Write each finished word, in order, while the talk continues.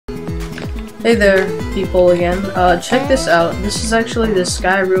Hey there, people again. Check this out. This is actually the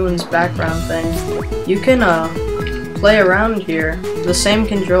Sky Ruins background thing. You can, play around here. The same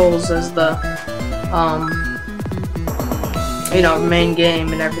controls as the, you know, main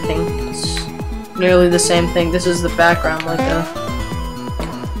game and everything. It's nearly the same thing. This is the background, like a...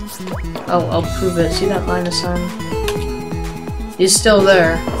 I'll prove it. See that minus sign? He's still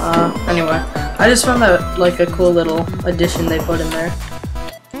there. Anyway. I just found that, like, a cool little addition they put in there.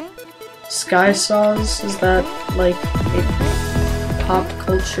 Sky Saws, is that like a pop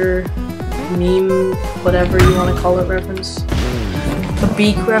culture meme, whatever you want to call it, reference? A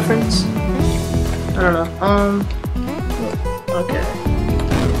beak reference? I don't know. Okay.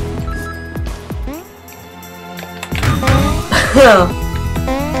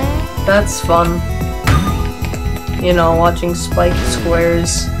 That's fun. You know, watching spiked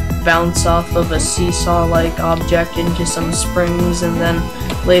squares bounce off of a seesaw-like object into some springs and then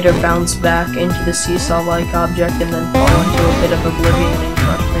later bounce back into the seesaw-like object and then fall into a bit of oblivion and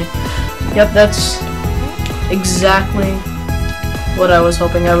crush me. Yep, that's exactly what I was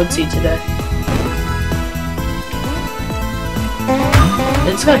hoping I would see today.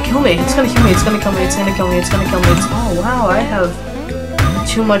 It's gonna kill me, it's gonna kill me, it's gonna kill me, it's gonna kill me, it's gonna kill me, oh wow, I have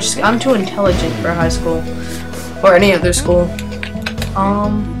too much, I'm too intelligent for high school. Or any other school.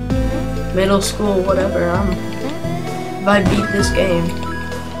 Middle school, whatever, if I beat this game,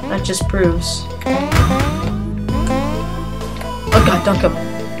 that just proves. Oh god, don't come.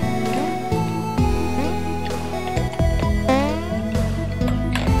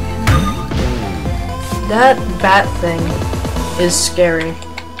 That bat thing is scary.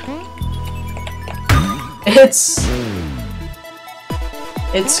 It's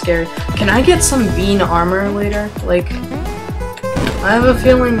scary. Can I get some bean armor later? Like, I have a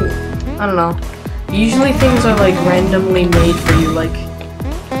feeling, I don't know. Usually things are like randomly made for you, like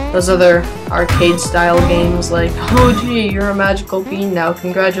those other arcade-style games, like, oh gee, you're a magical bean now,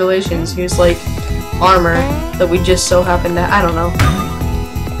 congratulations, here's like armor that we just so happen to, I don't know.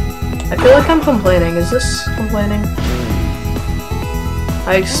 I feel like I'm complaining. Is this complaining?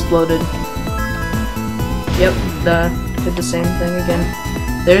 I exploded. Yep, did the same thing again.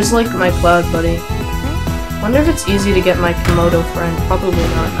 There's like my cloud buddy. Wonder if it's easy to get my Komodo friend. Probably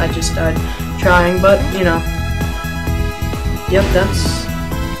not. I just died trying, but you know. Yep,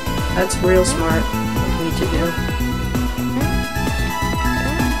 that's real smart of me to do.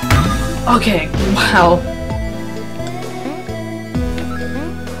 Okay, wow.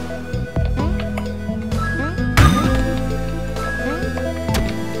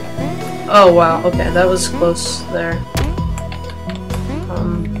 Oh wow, okay, that was close there.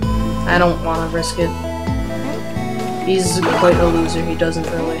 I don't want to risk it. He's quite a loser, he doesn't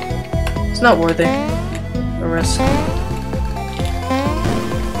really. It's not worthy. A risk.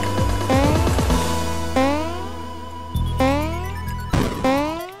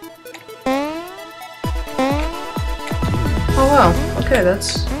 Oh wow, okay,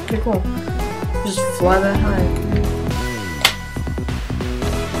 that's pretty cool. Just fly that high.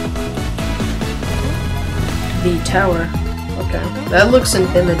 The tower. Okay, that looks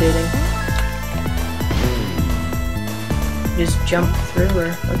intimidating. Just jump through,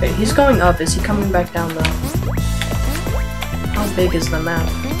 or okay, he's going up. Is he coming back down though? How big is the map?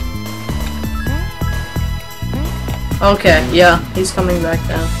 Okay, yeah, he's coming back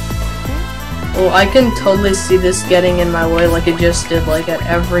down. Well, I can totally see this getting in my way, like it just did, like at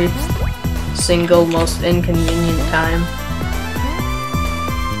every single most inconvenient time.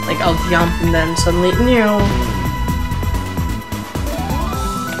 Like I'll jump and then suddenly,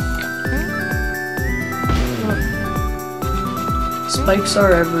 spikes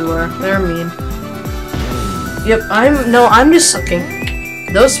are everywhere. They're mean. Yep, I'm just sucking.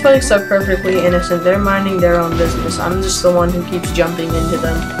 Those spikes are perfectly innocent. They're minding their own business. I'm just the one who keeps jumping into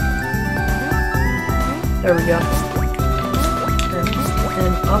them. There we go.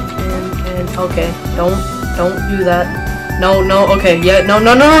 And up and okay. Don't do that. No, okay, yeah, no,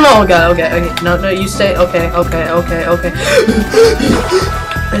 okay, no, you stay, okay.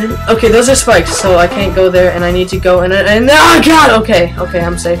 Okay, those are spikes, so I can't go there, and I need to go, and oh god, okay,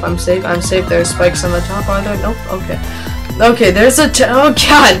 I'm safe, there's spikes on the top, are there? Nope, okay, there's oh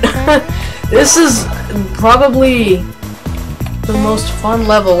god, this is probably the most fun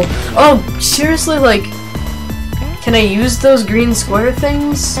level. Oh, seriously, like, can I use those green square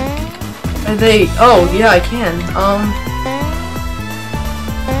things? Are they, oh, yeah, I can,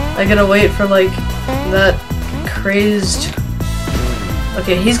 I gotta wait for, like, that crazed...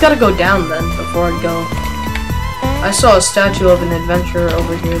 Okay, he's gotta go down then, before I go. I saw a statue of an adventurer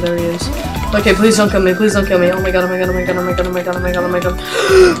over here, there he is. Okay, please don't kill me, oh my god, oh my god.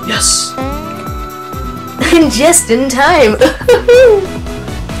 Yes! Just in time!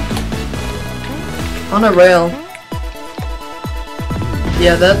 On a rail.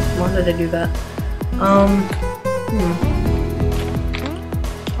 Yeah, why did I do that? Oh,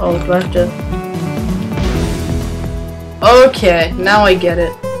 do I have to... Okay, now I get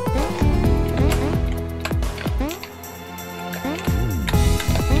it.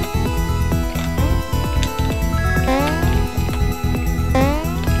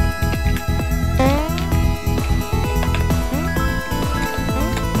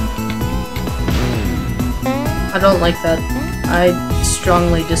 I don't like that. I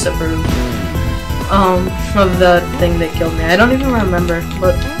strongly disapprove of that thing that killed me. I don't even remember,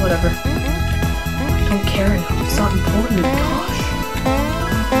 but whatever. I don't care enough. It's not important. Gosh.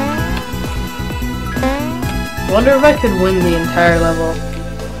 I wonder if I could win the entire level.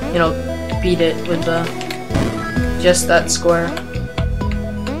 You know, beat it with just that square.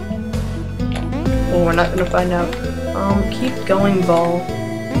 Well, we're not gonna find out. Keep going, ball.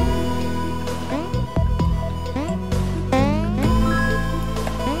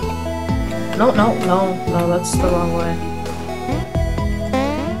 No, that's the wrong way.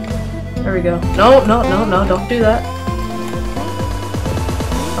 There we go. No, don't do that.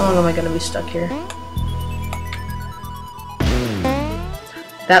 How long am I gonna be stuck here?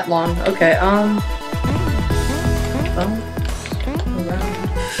 That long. Okay, around.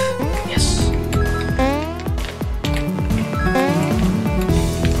 Yes.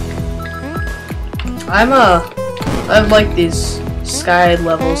 I've liked these sky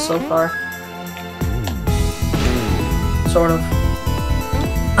levels so far. Sort of.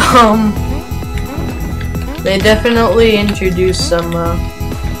 They definitely introduced some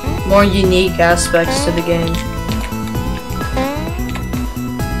more unique aspects to the game.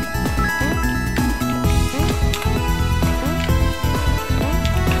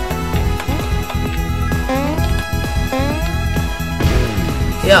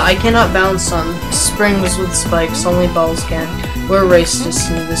 Yeah, I cannot bounce on springs with spikes, only balls can. We're racists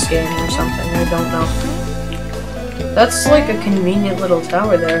in this game or something, I don't know. That's like a convenient little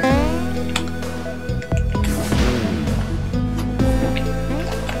tower there.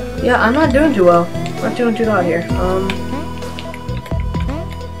 Yeah, I'm not doing too well. Not doing too hot here.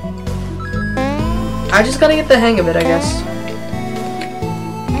 I just gotta get the hang of it, I guess.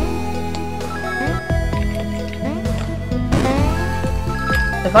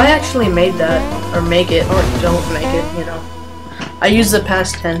 If I actually made that, or make it, or don't make it, you know. I use the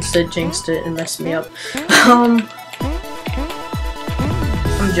past tense to jinx it and mess me up.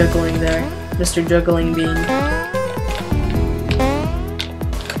 I'm juggling there. Mr. Juggling Bean.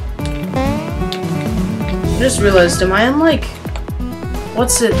 I just realized, am I in like...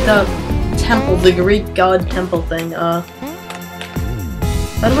 What's it? The temple, the Greek god temple thing. How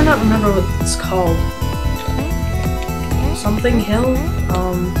do I not remember what it's called? Something Hill?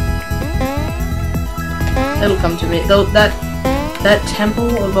 It'll come to me. Though that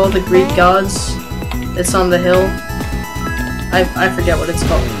temple of all the Greek gods, it's on the hill. I forget what it's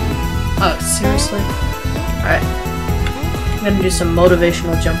called. Oh, seriously? Alright. I'm gonna do some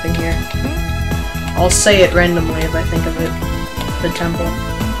motivational jumping here. I'll say it randomly if I think of it. The temple.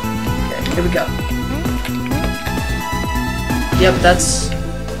 Okay, here we go. Yep, that's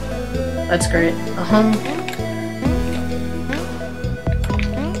great.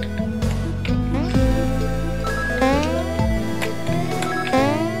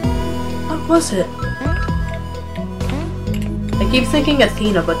 What was it? I keep thinking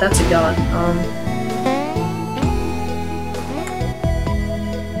Athena, but that's a god.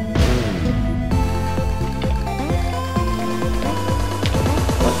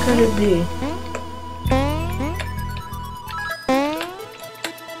 What could it be?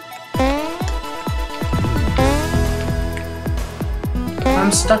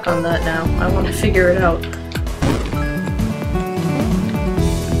 I'm stuck on that now. I want to figure it out.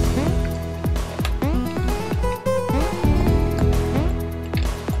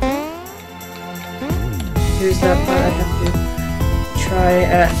 Here's that part I have to try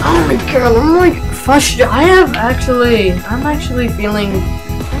at. Oh my god, I'm like frustrated. I'm actually feeling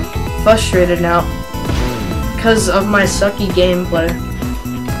frustrated now because of my sucky gameplay.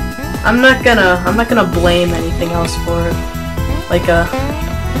 I'm not gonna blame anything else for it. Like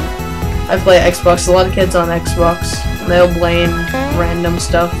I play Xbox. A lot of kids on Xbox, and they'll blame random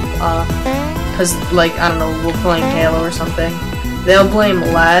stuff. Cause like I don't know, we're playing Halo or something. They'll blame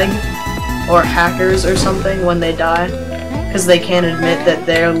lag or hackers or something when they die, because they can't admit that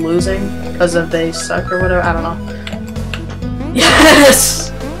they're losing because of they suck or whatever. I don't know.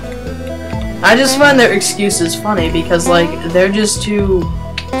 Yes! I just find their excuses funny because like they're just too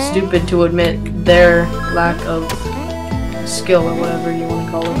stupid to admit their lack of skill or whatever you want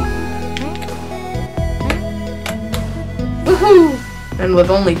to call it. Woohoo! And with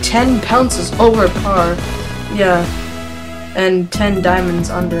only 10 pounces over par. Yeah. And 10 diamonds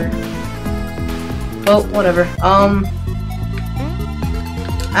under. Well, whatever.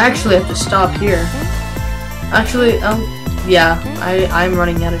 I actually have to stop here. Actually, yeah, I'm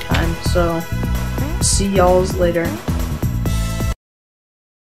running out of time, so see y'all later.